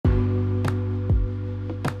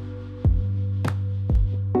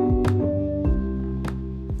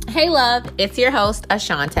Hey love, it's your host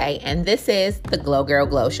Ashante, and this is the Glow Girl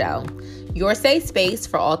Glow Show. Your safe space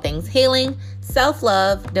for all things healing,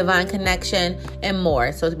 self-love, divine connection, and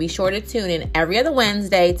more. So be sure to tune in every other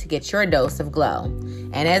Wednesday to get your dose of glow.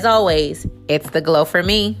 And as always, it's the glow for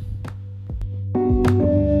me.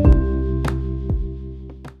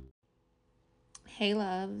 Hey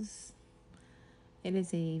loves, it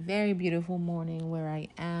is a very beautiful morning where I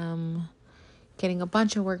am getting a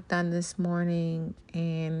bunch of work done this morning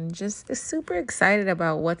and just super excited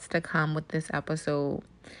about what's to come with this episode.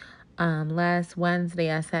 Last Wednesday,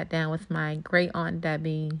 I sat down with my great aunt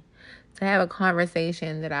Debbie to have a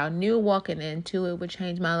conversation that I knew walking into it would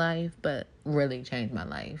change my life, but really changed my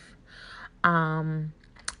life. And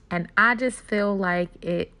I just feel like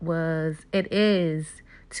it is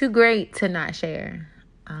too great to not share.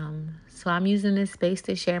 So I'm using this space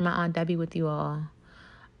to share my aunt Debbie with you all.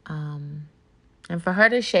 And for her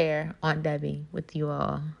to share Aunt Debbie with you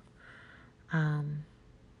all.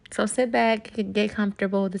 So sit back, get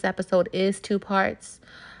comfortable. This episode is 2 parts.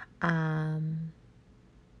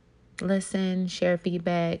 Listen, share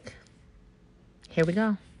feedback. Here we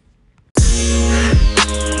go.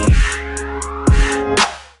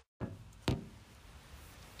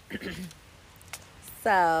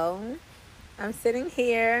 So, I'm sitting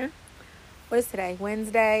here. What is today?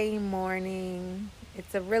 Wednesday morning.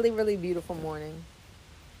 It's a really, really beautiful morning.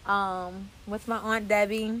 With my Aunt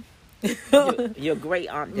Debbie. Your great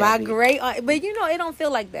Aunt Debbie. My great aunt. But it don't feel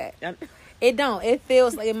like that. It don't. It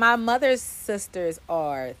feels like my mother's sisters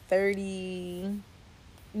are 30.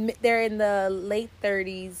 They're in the late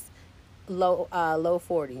 30s, low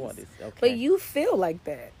 40s. Okay. But you feel like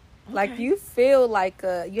that. Okay. Like you feel like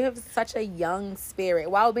you have such a young spirit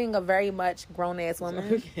while being a very much grown ass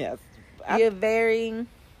woman. Yes. You're very,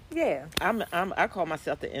 yeah. I call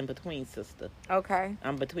myself the in between sister. Okay.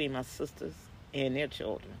 I'm between my sisters and their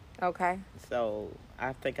children. Okay. So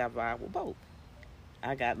I think I vibe with both.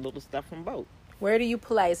 I got little stuff from both. Where do you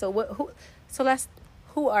play? So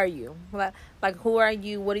who are you? Like who are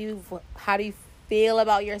you? How do you feel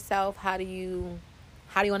about yourself? How do you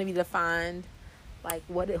want to be defined? Like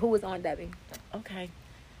who is Aunt Debbie? Okay.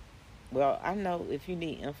 Well, I know if you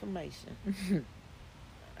need information,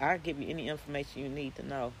 I'll give you any information you need to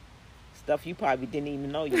know. Stuff you probably didn't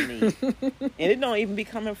even know you need. And it don't even be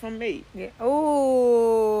coming from me. Yeah.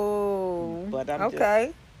 Oh. But I'm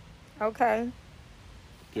okay.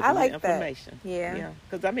 I like information. That. Yeah.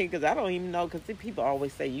 Because I don't even know. Because people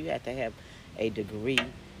always say you have to have a degree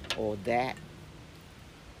or that,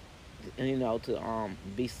 to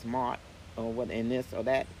be smart or what in this or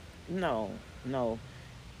that. No.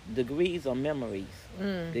 Degrees are memories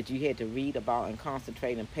that you had to read about and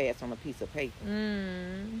concentrate and pass on a piece of paper.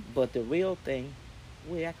 But the real thing,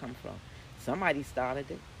 where I come from, somebody started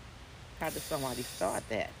it. How did somebody start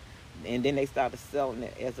that? And then they started selling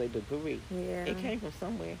it as a degree. Yeah. It came from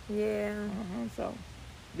somewhere. Yeah. So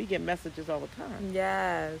we get messages all the time.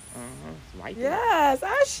 Yes. It's right there. Yes.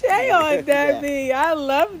 I share on Debbie. Yeah. I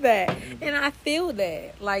love that. And I feel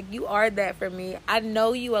that. Like you are that for me. I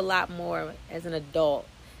know you a lot more as an adult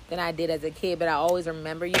than I did as a kid, but I always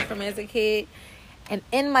remember you from as a kid. And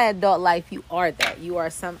in my adult life, you are that. You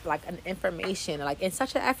are like an information, like in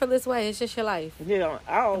such an effortless way. It's just your life. Yeah,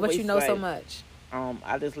 I always but you know so much.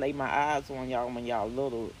 I just lay my eyes on y'all when y'all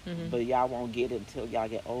little, but y'all won't get it until y'all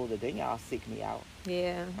get older. Then y'all seek me out.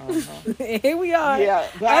 Yeah. Here we are. Yeah,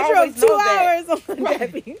 but I drove 2 hours on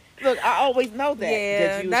Debbie. Look, I always know that.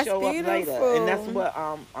 Yeah, that you that's show beautiful. Up later, and that's what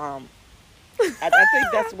I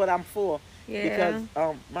think that's what I'm for. Yeah.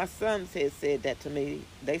 Because my sons had said that to me.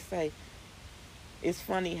 They say, it's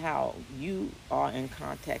funny how you are in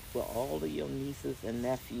contact with all of your nieces and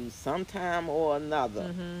nephews sometime or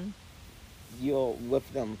another. You're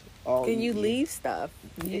with them all. Can you leave stuff?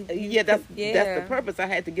 That's the purpose. I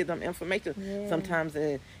had to give them information. Yeah. Sometimes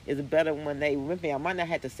it's better when they with me. I might not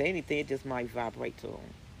have to say anything. It just might vibrate to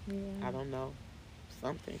them. Yeah. I don't know.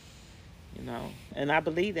 Something. And I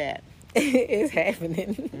believe that. It's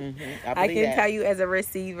happening. I can tell you as a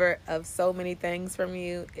receiver of so many things from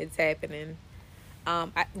you, it's happening.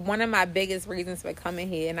 One of my biggest reasons for coming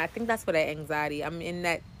here, and I think that's for that anxiety, I'm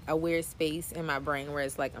in a weird space in my brain where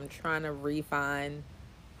it's like I'm trying to refine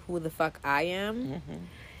who the fuck I am.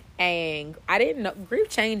 And I didn't know. Grief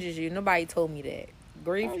changes you. Nobody told me that.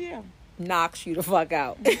 Grief knocks you the fuck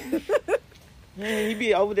out. You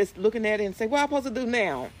be over this looking at it and say, what am I supposed to do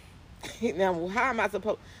now? Now, how am I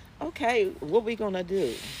supposed... Okay, what we gonna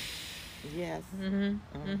do? Yes.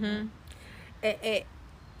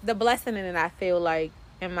 The blessing in it, I feel like,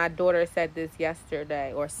 and my daughter said this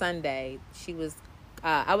yesterday or Sunday. She was,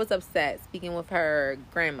 I was upset speaking with her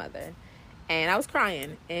grandmother, And I was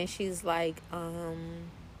crying. And she's like, why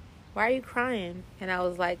are you crying? And I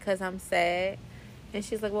was like, because I'm sad. And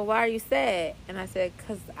she's like, well, why are you sad? And I said,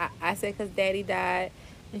 because Daddy died.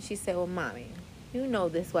 And she said, well, Mommy, you know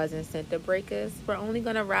this wasn't sent to break us. We're only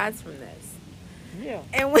going to rise from this. Yeah.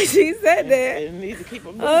 And when she said that, it needs to keep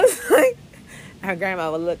them I was like, her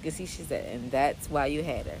grandma would look and see, she said, and that's why you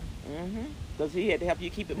had her. Because he had to help you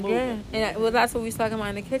keep it moving. Yeah. And well, that's what we was talking about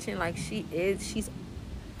in the kitchen. Like,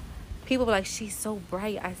 people were like, she's so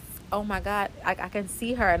bright. Oh my God, I can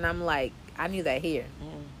see her. And I'm like, I knew that here.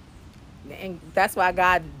 And that's why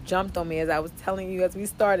God jumped on me as I was telling you as we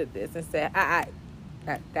started this and said,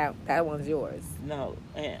 that one's yours. No,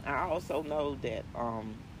 and I also know that,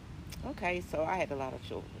 okay, so I had a lot of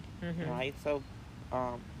children, right? So,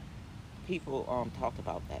 people talked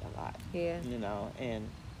about that a lot. Yeah. And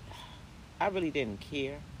I really didn't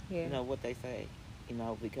care, Yeah. what they say,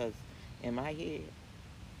 because in my head,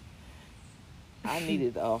 I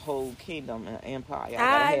needed a whole kingdom and empire. I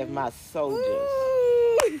gotta have my soldiers.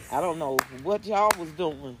 I don't know what y'all was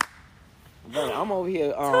doing, but I'm over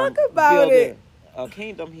here Talk about building it. a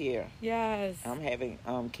kingdom here. Yes. I'm having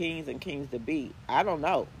kings and kings to be. I don't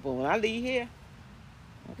know, but when I leave here,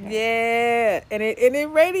 yeah, and it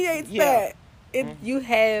radiates Yeah. that. You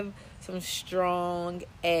have some strong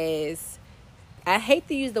ass. I hate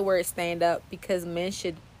to use the word stand up because men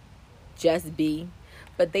should just be,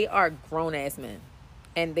 but they are grown ass men,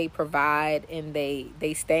 and they provide and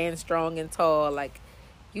they stand strong and tall. Like,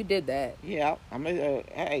 you did that. Yeah,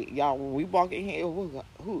 hey, y'all, when we walk in here,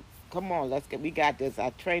 who come on, we got this.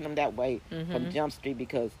 I trained them that way from Jump Street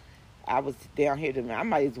because I was down here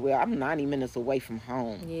I'm 90 minutes away from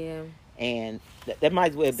home. Yeah. And that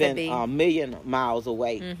might as well have been a million miles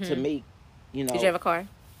away to me, Did you have a car?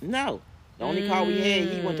 No. The only car we had,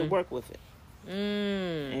 he went to work with it.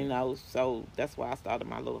 Mm. So that's why I started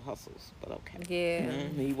my little hustles. But okay. Yeah.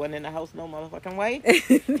 He wasn't in the house no motherfucking way.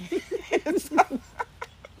 So,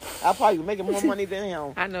 I probably was making more money than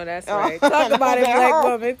him. I know that's right. Talk about it, black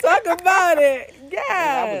woman. Talk about it. Yes.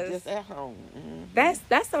 I was just at home.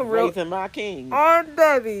 That's a real raising my king. Oh,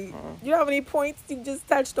 Debbie. You know how many points you just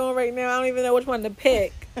touched on right now? I don't even know which one to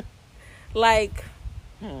pick. Like.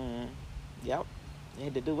 Yep. I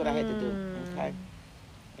had to do what I had to do. Okay.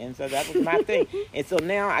 And so that was my thing. And so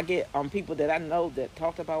now I get people that I know that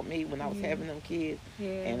talked about me when I was having them kids. Yeah.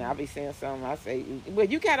 And I'll be saying something. I say, well,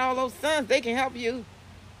 you got all those sons. They can help you.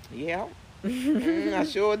 Yeah. I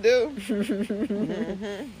sure do.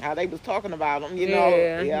 How they was talking about them,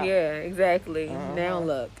 Yeah, exactly. Now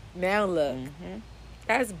look.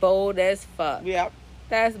 That's bold as fuck. Yep.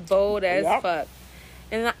 That's bold as fuck.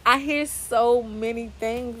 And I hear so many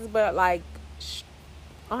things, but like,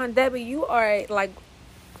 Aunt Debbie, you are like.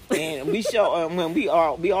 And we show when we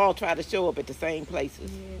all try to show up at the same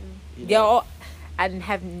places. Y'all, I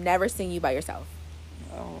have never seen you by yourself.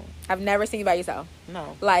 Oh. I've never seen you by yourself.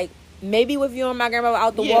 No. Like, maybe with you and my grandma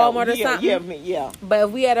out the Walmart or something. Yeah. But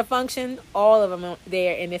if we had a function, all of them are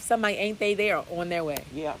there. And if somebody ain't they are on their way.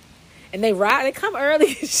 Yeah. And they come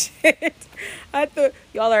early and shit. I thought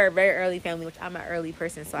y'all are a very early family, which I'm an early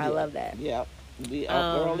person, so I love that. Yeah. We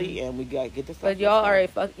up early and we got to get the stuff. But y'all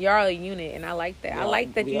are a unit, and I like that. Yeah, I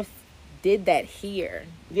like that you did that here.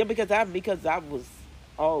 Yeah, because I was,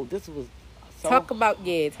 this was so... Talk about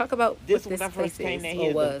this when I first came in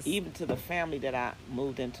here, even to the family that I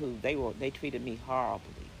moved into, they treated me horribly.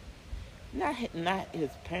 Not his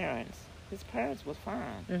parents. His parents was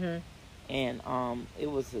fine. Mm-hmm. And it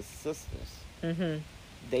was his sisters. Mm-hmm.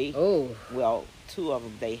 Two of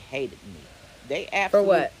them, they hated me. They absolutely...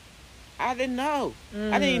 For what? I didn't know.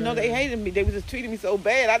 I didn't even know they hated me. They were just treating me so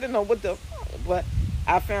bad. I didn't know but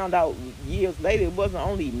I found out years later it wasn't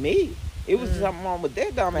only me. It was something wrong with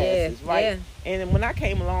their dumb asses, right? Yeah. And then when I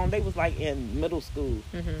came along, they was like in middle school.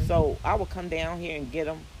 Mm-hmm. So I would come down here and get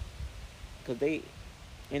them because they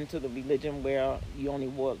into the religion where you only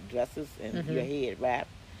wore dresses and your head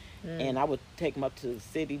wrapped. And I would take them up to the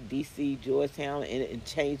city, D.C., Georgetown, and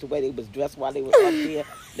change the way they was dressed while they was up there.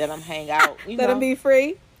 Let them hang out. Let them be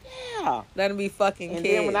free? Yeah. Let them be fucking and kids.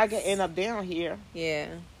 And then when I end up down here,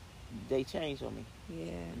 they changed on me. Yeah.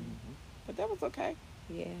 Mm-hmm. But that was okay.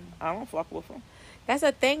 Yeah. I don't fuck with them. That's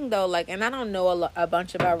a thing, though. Like, and I don't know a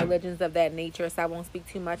bunch about religions of that nature, so I won't speak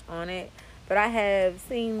too much on it. But I have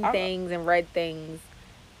seen things and read things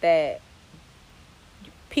that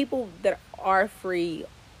people that are free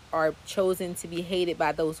are chosen to be hated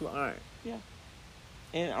by those who aren't. Yeah.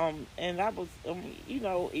 And I was,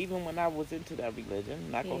 even when I was into that religion,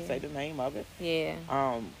 I'm not gonna say the name of it. Yeah.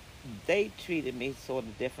 They treated me sort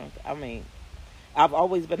of different. I mean, I've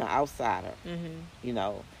always been an outsider, you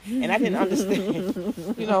know, and I didn't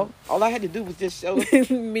understand. You know, all I had to do was just show,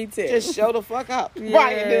 Me too. just show the fuck up, Yeah.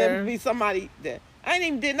 right? And then be somebody that I ain't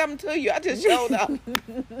even did nothing to you. I just showed up.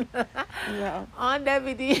 You know, On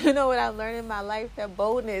Debbie, you know what I learned in my life? That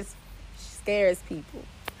boldness scares people.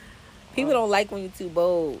 People don't like when you're too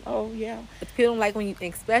bold. oh yeah. People don't like when you,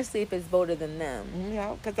 especially if it's bolder than them. You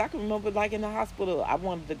know, because I can remember, like, in the hospital, I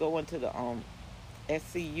wanted to go into the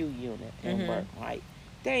SCU unit and work, right?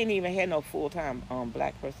 They ain't even had no full-time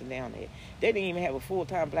black person down there. They didn't even have a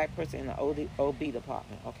full-time black person in the OB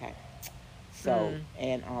department, okay? So,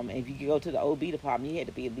 and if you could go to the OB department, you had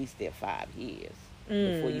to be at least there 5 years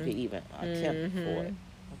before you could even attempt for it,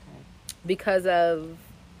 okay? Because of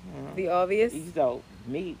the obvious? So,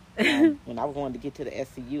 me, when I wanted to get to the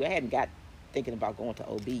SCU, I hadn't got thinking about going to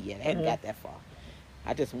OB yet. I hadn't got that far.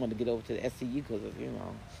 I just wanted to get over to the SCU because, you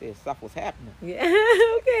know, shit, stuff was happening. Yeah,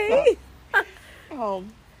 okay.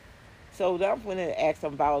 So that's when they asked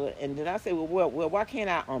them about it, and then I said, well, why can't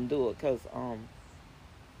I do it? Because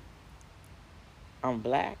I'm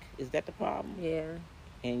black. Is that the problem? Yeah.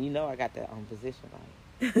 And you know I got that position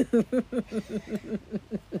right.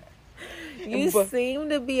 You seem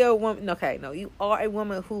to be a woman. Okay, no, you are a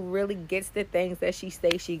woman who really gets the things that she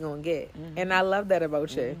says she gonna get, and I love that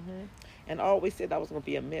about you. And I always said I was gonna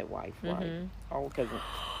be a midwife, right? Oh, because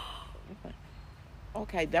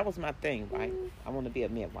okay, that was my thing, right? I want to be a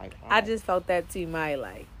midwife. Right? I just felt that too, my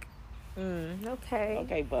like. Okay.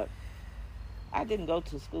 Okay, but I didn't go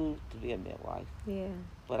to school to be a midwife. Yeah.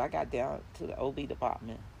 But I got down to the OB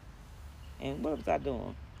department, and what was I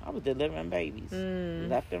doing? I was delivering babies,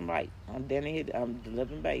 left and right. I'm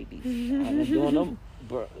delivering babies. I'm doing them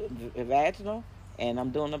vaginal, and I'm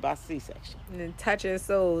doing them by C-section. And touching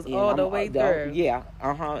souls all the way through. Yeah,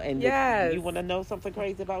 And yes. You want to know something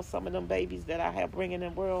crazy about some of them babies that I have bringing in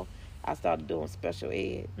the world? I started doing special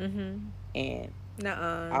ed, and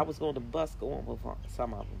I was going to bus going with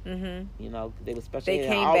some of them. You know, they were special ed. They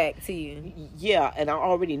came back to you. Yeah, and I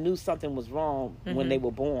already knew something was wrong when they were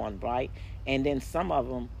born, right? And then some of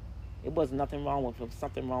them, it wasn't nothing wrong with them,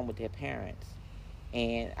 something wrong with their parents.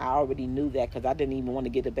 And I already knew that because I didn't even want to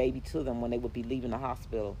get the baby to them when they would be leaving the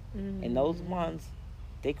hospital. And those ones,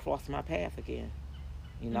 they crossed my path again.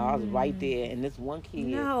 You know, I was right there. And this one kid.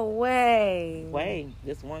 No way.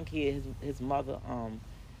 This one kid, his mother,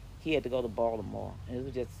 he had to go to Baltimore. And it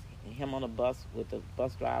was just him on the bus with the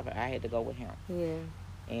bus driver. I had to go with him. Yeah.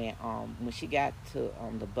 And when she got to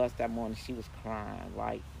the bus that morning, she was crying.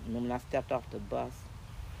 Like, when I stepped off the bus,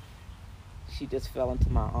 she just fell into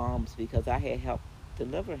my arms because I had helped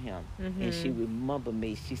deliver him. And she remembered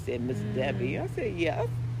me. She said, Miss Debbie. I said, yes.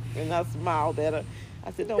 And I smiled at her.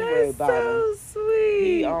 I said, don't worry about him. That's so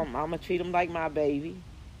sweet. I'm going to treat him like my baby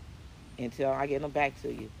until I get him back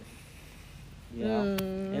to you. You know?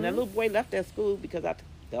 And that little boy left that school because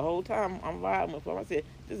the whole time I'm riding with him, I said,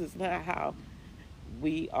 this is not how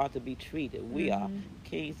we are to be treated. We are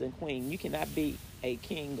kings and queens. You cannot be a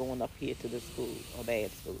king going up here to the school, a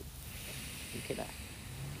bad school. You cannot.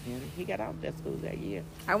 And he got out of that school that year.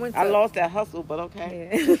 I lost that hustle, but okay.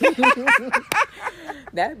 Yeah.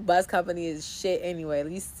 That bus company is shit anyway. At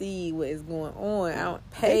least see what is going on. I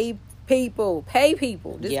don't pay people.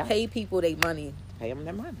 Just pay people their money. Pay them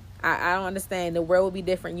their money. I don't understand. The world would be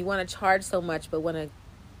different. You want to charge so much, but want to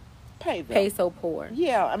pay so poor.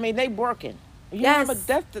 Yeah, I mean, they working. Yes.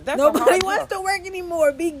 That's nobody wants to work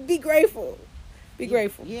anymore. Be grateful. Be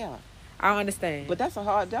grateful. Yeah. I don't understand. But that's a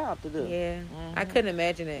hard job to do. Yeah. I couldn't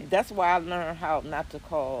imagine it. That's why I learned how not to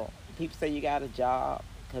call. People say you got a job.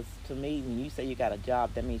 Because to me, when you say you got a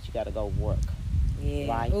job, that means you got to go work. Yeah.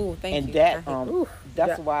 Right? Ooh, thank you. And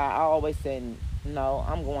that's why I always say, no,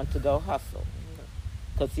 I'm going to go hustle.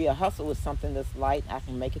 Because, see, a hustle is something that's light. I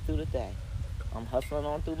can make it through the day. I'm hustling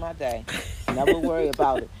on through my day. Never worry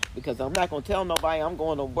about it. Because I'm not going to tell nobody I'm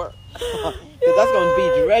going to work. Because that's going to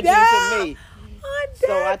be dredging to me.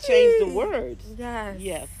 So I changed the words.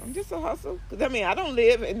 Yes. I'm just a hustle. Because, I mean, I don't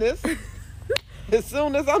live in this. As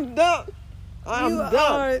soon as I'm done, I'm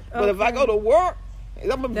done. But if I go to work, I'm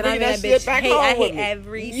going to bring that shit back home with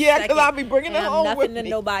me. Yeah, because I'll be bringing it home with me. Nothing to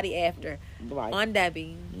nobody after. Right. On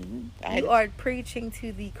Debbie. You are preaching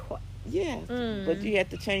to the choir. Yes, but you have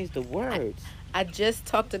to change the words. I just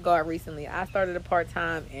talked to God recently. I started a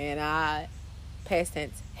part-time, and I, past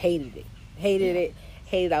tense, hated it.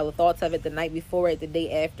 Hated all the thoughts of it the night before it, the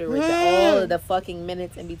day after it, all of the fucking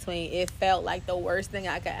minutes in between. It felt like the worst thing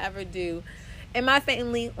I could ever do. And my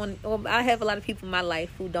family, I have a lot of people in my life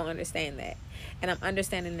who don't understand that. And I'm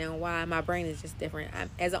understanding now why my brain is just different.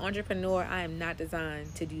 As an entrepreneur, I am not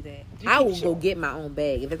designed to do that. I will go get my own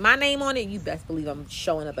bag. If it's my name on it, you best believe I'm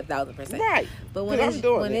showing up 1,000%. Right. But when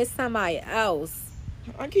it's somebody else,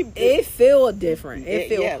 it feel different. It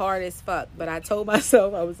feel hard as fuck. But I told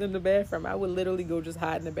myself I was in the bathroom. I would literally go just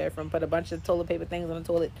hide in the bathroom, put a bunch of toilet paper things on the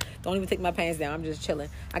toilet. Don't even take my pants down. I'm just chilling.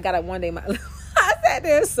 I got up one day. I sat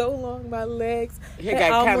there so long. My legs. You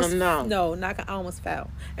got kind of numb. No, I almost fell.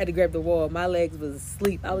 I had to grab the wall. My legs was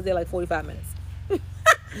asleep. I was there like 45 minutes.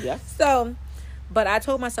 Yeah. So, but I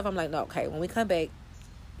told myself, I'm like, no, okay. When we come back,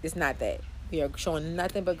 it's not that. We are showing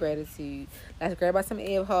nothing but gratitude. Let's grab out some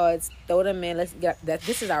AirPods, throw them in. Let's get that.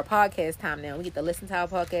 This is our podcast time now. We get to listen to our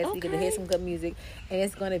podcast. Okay. We get to hear some good music, and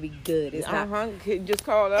it's gonna be good. It's just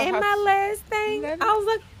call up. And my last thing, I was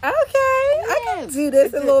like, okay, I can do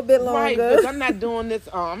this a little bit longer. Right, because I'm not doing this.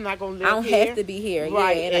 I'm not gonna live here. I don't have to be here.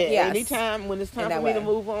 Right. Yeah, yes. Anytime when it's time for me to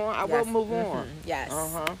move on, I will move on. Yes.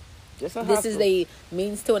 This is a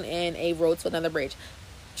means to an end, a road to another bridge.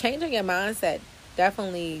 Changing your mindset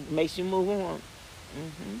definitely makes you move on.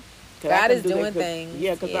 God is doing things.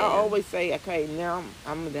 Yeah, because I always say, okay, now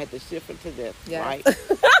I'm going to have to shift into this, right?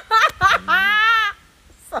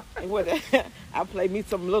 I play me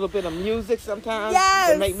some little bit of music sometimes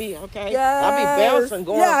to make me, okay? Yes. I'll be bouncing,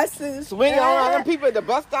 going, swinging around them people at the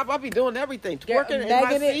bus stop. I'll be doing everything, twerking in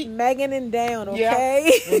my seat. Megan down,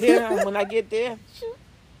 okay? Yeah. And then when I get there,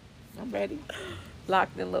 I'm ready.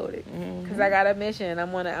 Locked and loaded, because I got a mission. I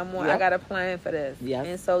got a plan for this. Yes.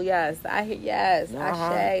 And so I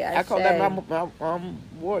I call that my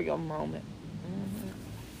warrior moment.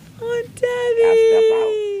 Oh,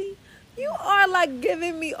 Debbie, you are like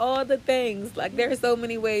giving me all the things. Like there are so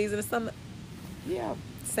many ways, and some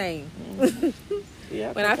same.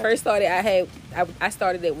 Yeah. When I first started, I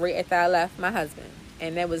started it right after I left my husband,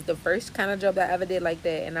 and that was the first kind of job that I ever did like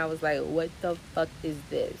that. And I was like, what the fuck is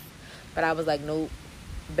this? But I was like, nope,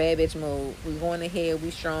 bad bitch mode. We going ahead.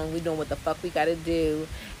 We strong. We doing what the fuck we gotta do.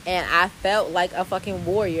 And I felt like a fucking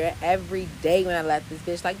warrior every day when I left this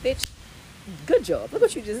bitch. Like, bitch, good job. Look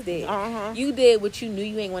what you just did. You did what you knew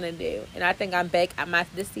you ain't want to do. And I think I'm back.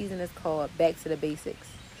 This season is called Back to the Basics.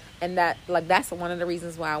 And that's one of the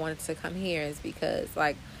reasons why I wanted to come here is because,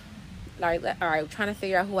 all right, trying to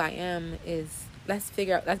figure out who I am is, let's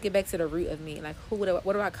get back to the root of me. Like, what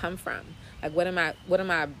do I come from? Like, what am I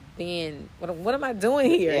doing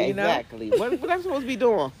here? Yeah, you know? Exactly. What I'm supposed to be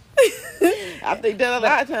doing? I think that a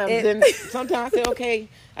lot of times. Then sometimes I say, okay,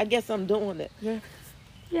 I guess I'm doing it. Yeah.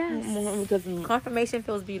 Yes. Because confirmation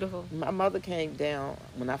feels beautiful. My mother came down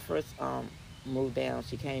when I first moved down.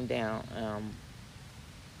 She came down.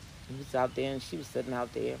 She was out there, and she was sitting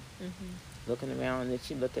out there looking around, and then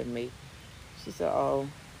she looked at me. She said, "Oh,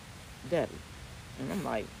 Debbie," and I'm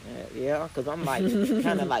like, "Yeah," because I'm like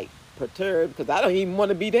kind of like perturbed because I don't even want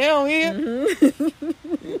to be down here.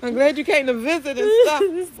 I'm glad you came to visit and stuff.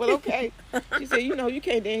 But okay. She said, you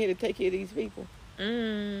came down here to take care of these people.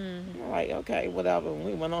 I'm like, okay, whatever. And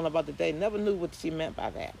we went on about the day. Never knew what she meant by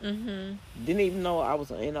that. Didn't even know I was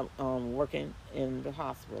working in the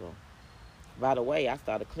hospital. By the way, I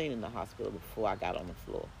started cleaning the hospital before I got on the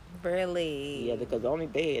floor. Really? Yeah, because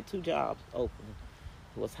they had 2 jobs open.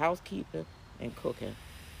 It was housekeeping and cooking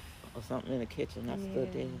or something in the kitchen. I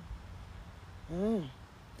stood there.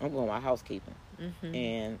 I'm going my housekeeping.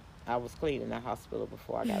 And I was cleaning the hospital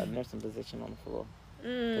before I got a nursing position on the floor.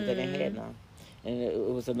 Because they didn't have none. And it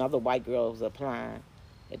was another white girl who was applying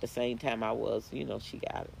at the same time I was. She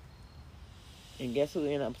got it. And guess who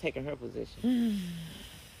ended up taking her position?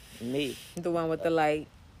 Me. The one with the light.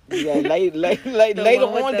 Yeah, later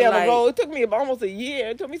on down the road. It took me almost a year.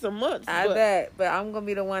 It took me some months. I bet. But I'm going to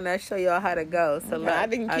be the one that show y'all how to go. So I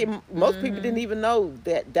didn't most people didn't even know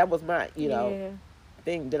that was my,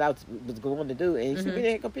 thing that I was going to do. And we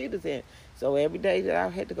didn't have computers in. So every day that I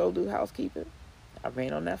had to go do housekeeping, I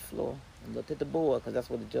ran on that floor and looked at the board because that's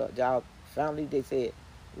what the job, finally they said,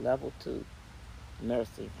 level 2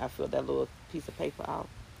 nursing. I filled that little piece of paper out,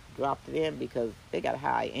 dropped it in because they got to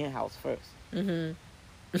hire in-house first. I'm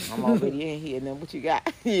already in here, and then what you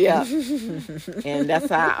got? Yeah. And that's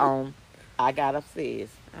how I got upstairs.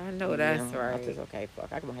 I know that's right. I said, okay,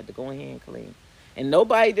 fuck, I'm going to have to go in here and clean. And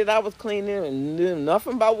nobody that I was cleaning and knew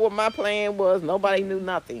nothing about what my plan was. Nobody knew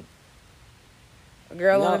nothing. A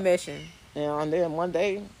girl on a mission. And then one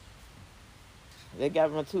day, they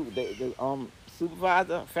got me to the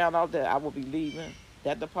supervisor found out that I would be leaving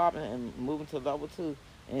that department and moving to level 2,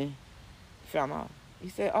 and found out. He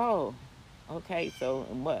said, "Oh, okay." So,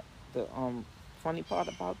 and what the funny part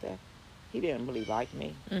about that? He didn't really like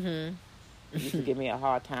me. used to give me a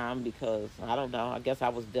hard time because, I don't know, I guess I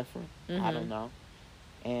was different. I don't know.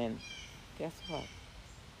 And guess what?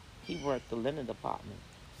 He worked the linen department.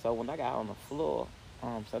 So when I got on the floor,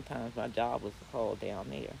 sometimes my job was to call down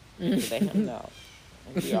there to let him know.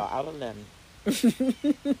 And we are out of linen.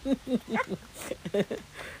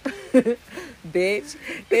 Bitch.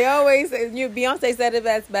 They always say, Beyonce said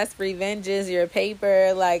it best revenge is your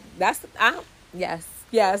paper. Like, yes,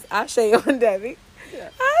 I shade on Debbie. Yeah.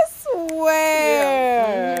 I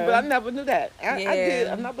swear. But I never knew that. I did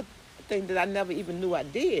another thing that I never even knew I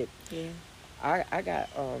did. Yeah. I got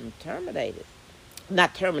terminated.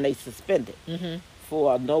 Not terminated, suspended.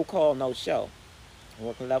 For a no call, no show.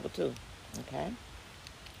 Working level 2. Okay?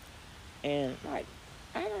 And, like,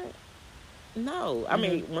 I don't know. I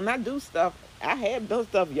mean, when I do stuff, I have done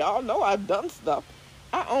stuff. Y'all know I've done stuff.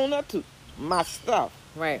 I own up to my stuff.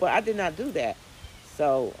 Right. But I did not do that.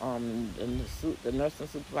 So the nursing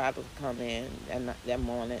supervisor come in that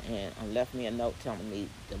morning and left me a note telling me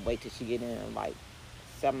to wait till she get in like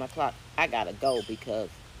 7 o'clock. I gotta go because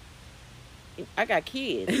I got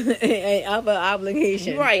kids. I have an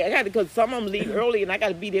obligation. Right. I got to, because some of them leave early and I got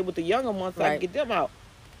to be there with the younger ones so I can get them out.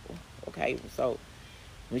 Okay. So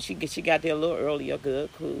when she got there a little earlier, good,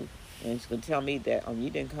 cool. And she's going to tell me that you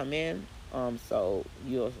didn't come in, so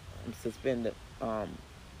you're suspended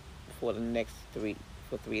for the next 3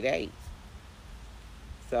 days.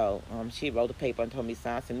 So she wrote a paper and told me to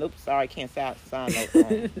sign. I said, nope, sorry, can't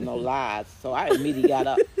sign no lies. So I immediately got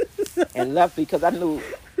up and left because I knew.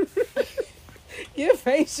 Your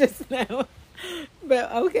face just now.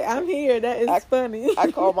 But okay, I'm here. That is funny.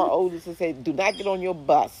 I called my oldest and said, do not get on your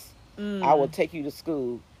bus. I will take you to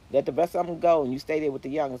school. Let the rest of them go and you stay there with the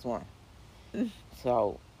youngest one.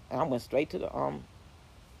 So I went straight to the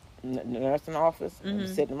nursing office. I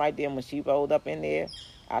was sitting right there. When she rolled up in there,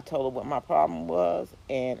 I told her what my problem was.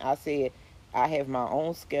 And I said, I have my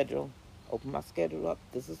own schedule. Open my schedule up.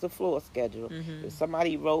 This is the floor schedule. If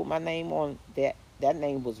somebody wrote my name on that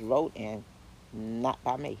name was wrote in, not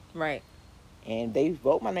by me. Right. And they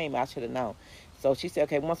wrote my name. I should have known. So she said,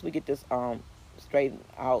 okay, once we get this straightened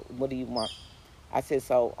out, what do you want? I said,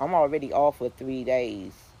 so I'm already off for 3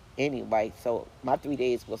 days anyway. So my 3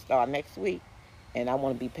 days will start next week. And I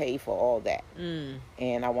want to be paid for all that.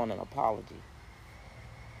 And I want an apology.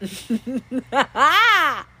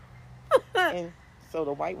 And so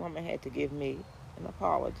the white woman had to give me an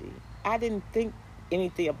apology. I didn't think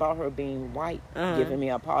anything about her being white giving me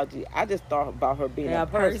an apology. I just thought about her being a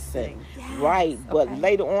person. Yes. Right. But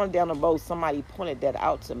later on down the road, somebody pointed that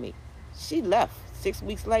out to me. She left. 6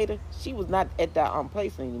 weeks later, she was not at that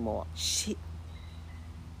place anymore.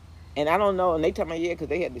 And I don't know. And they tell me, yeah,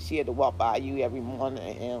 because she had to walk by you every morning,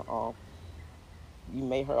 and you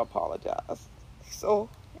made her apologize. So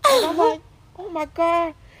and I'm like, oh my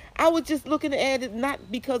God. I was just looking at it not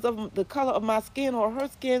because of the color of my skin or her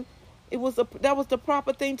skin. That was the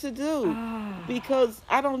proper thing to do, because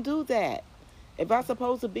I don't do that. If I'm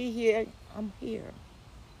supposed to be here, I'm here.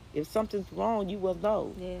 If something's wrong, you will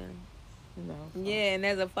know. Yeah. You know, so. Yeah, and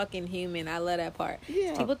as a fucking human, I love that part.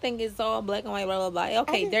 Yeah. People think it's all black and white, blah, blah, blah.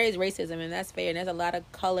 Okay, there is racism, and that's fair. And there's a lot of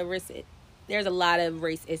colorist. There's a lot of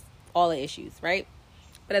race. It's all the issues, right?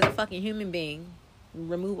 But as a fucking human being,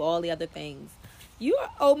 remove all the other things. You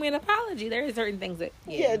owe me an apology. There are certain things that...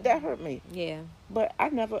 Yeah, that hurt me. Yeah. But I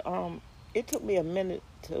never... it took me a minute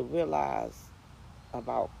to realize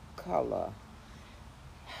about color.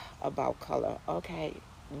 Okay.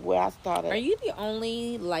 Where I started... Are you the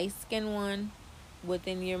only light-skinned one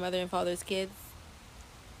within your mother and father's kids?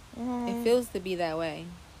 It feels to be that way.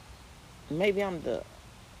 Maybe I'm the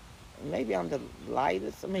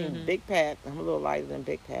lightest. I mean, Big Pat. I'm a little lighter than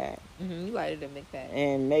Big Pat. You lighter than Big Pat.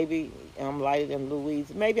 And maybe I'm lighter than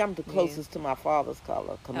Louise. Maybe I'm the closest to my father's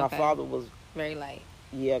color. Because my father was... very light.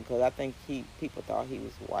 Yeah, because I think people thought he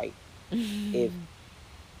was white. If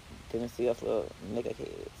didn't see us little nigga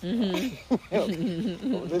kids.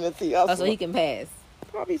 Didn't see us. So he can pass.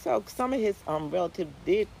 Probably so. Some of his relatives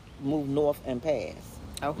did move north and pass.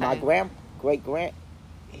 Okay. My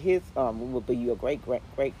his would be your great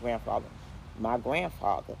grandfather. My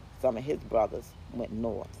grandfather, some of his brothers went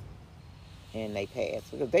north, and they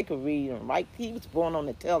passed because they could read and write. He was born on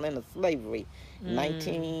the tail end of slavery,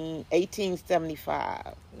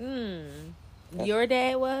 1875. Your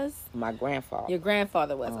dad was? My grandfather. Your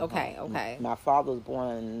grandfather was. Okay. My father was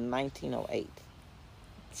born in 1908.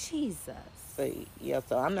 Jesus.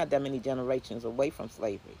 So I'm not that many generations away from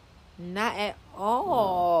slavery. Not at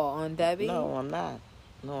all, on Debbie. No, I'm not.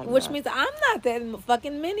 Which means I'm not that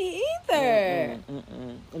fucking many either.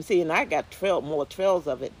 And see, and I got more trails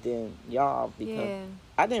of it than y'all because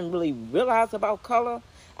I didn't really realize about color.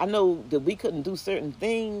 I know that we couldn't do certain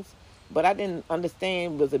things, but I didn't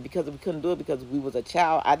understand, was it because we couldn't do it because we was a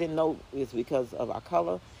child? I didn't know it's because of our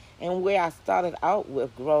color. And where I started out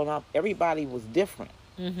with growing up, everybody was different.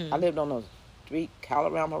 I lived on a street,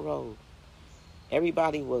 Calorama Road.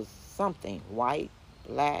 Everybody was something: white,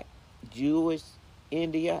 black, Jewish,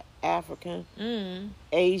 India, African,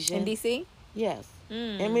 Asian. In D.C.? Yes.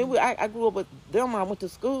 I mean, I grew up with them. I went to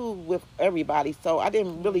school with everybody, so I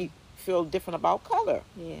didn't really feel different about color.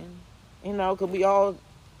 Yeah. You know, because we all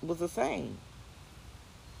was the same.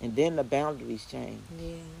 And then the boundaries changed.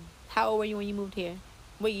 Yeah. How old were you when you moved here?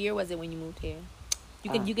 What year was it when you moved here?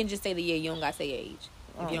 You can just say the year. You don't got to say age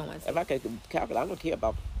if you don't want to. If I could calculate, I don't care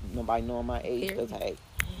about nobody knowing my age, because, hey.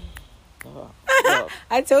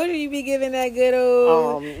 I told you be giving that good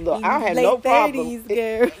old look, I had no problem. 30s,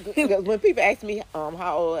 girl. Because when people ask me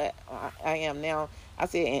how old I am now, I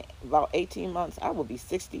say in about 18 months I will be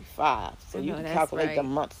 65. So you can calculate the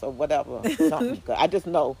months or whatever. Something. I just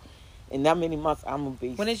know in that many months I'm going to be.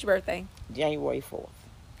 When is your birthday? January 4th.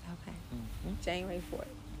 Okay. January 4th.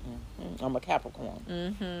 I'm a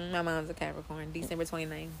Capricorn. My mom's a Capricorn. December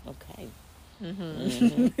 29th. Okay.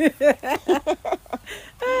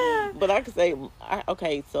 But I could say,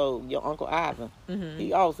 okay, so your Uncle Ivan,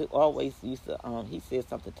 he always used to, he said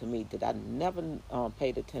something to me that I never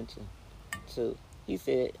paid attention to. He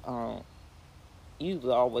said, you was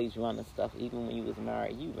always running stuff, even when you was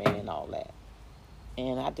married, you ran all that.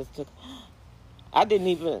 And I didn't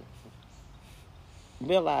even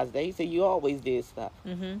realize that. He said, you always did stuff.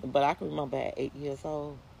 But I can remember at 8 years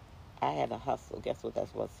old, I had a hustle. Guess what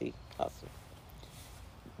that's what? See, hustle.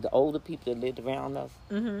 The older people that lived around us,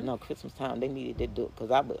 Christmas time, they needed to do it, because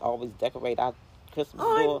I would always decorate our Christmas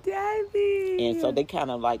door. Daddy! And so they kind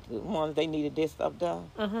of like the ones they needed their stuff done.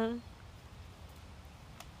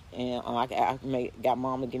 And I got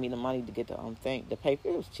Mom to give me the money to get the paper.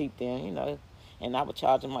 It was cheap then, you know. And I would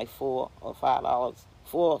charge them like $4 or $5.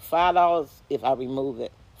 $5 if I remove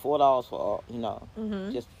it. $4 for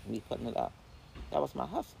just me putting it up. That was my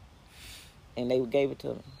hustle, and they gave it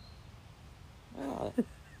to me. Oh.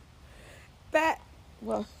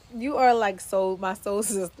 You are like my soul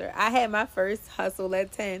sister. I had my first hustle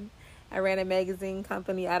at 10. I ran a magazine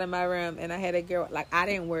company out of my room, and I had a girl, like, I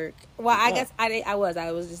didn't work. Well, I guess I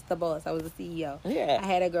was just the boss. I was the CEO. Yeah. I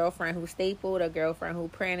had a girlfriend who stapled, a girlfriend who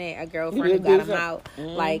printed, a girlfriend who got them out.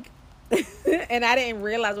 Like, and I didn't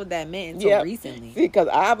realize what that meant until recently. See, because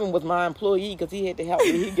Ivan was my employee, because he had to help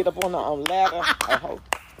me. He'd get up on the ladder.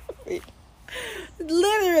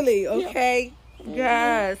 Literally, okay?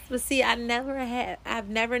 Yes. But see, I've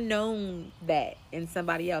never known that in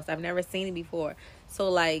somebody else. I've never seen it before. So,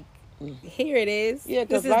 like, here it is. Yeah,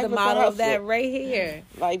 this is the model of that right here.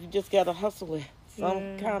 Like, you just got to hustle it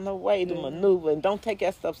some kind of way to maneuver, and don't take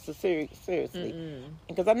that stuff so seriously.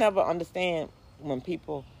 Because I never understand when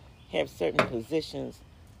people have certain positions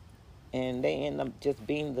and they end up just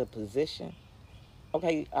being the position.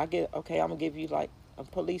 Okay, I'm gonna give you, like, a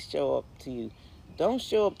police show up to you. Don't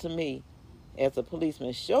show up to me as a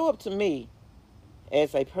policeman. Show up to me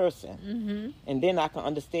as a person, and then I can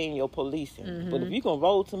understand your policing. But if you can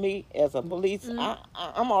roll to me as a police,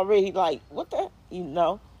 I'm already like, what the,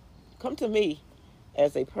 come to me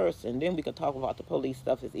as a person, then we can talk about the police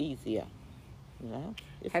stuff. It's easier,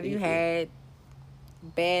 Have you had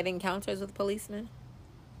bad encounters with policemen?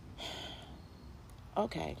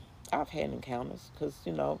 Okay, I've had encounters, because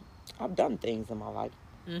I've done things in my life.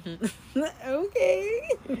 Okay.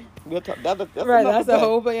 We'll talk, that's a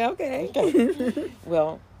whole thing. Okay.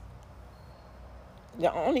 Well,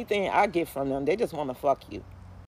 the only thing I get from them, they just want to fuck you.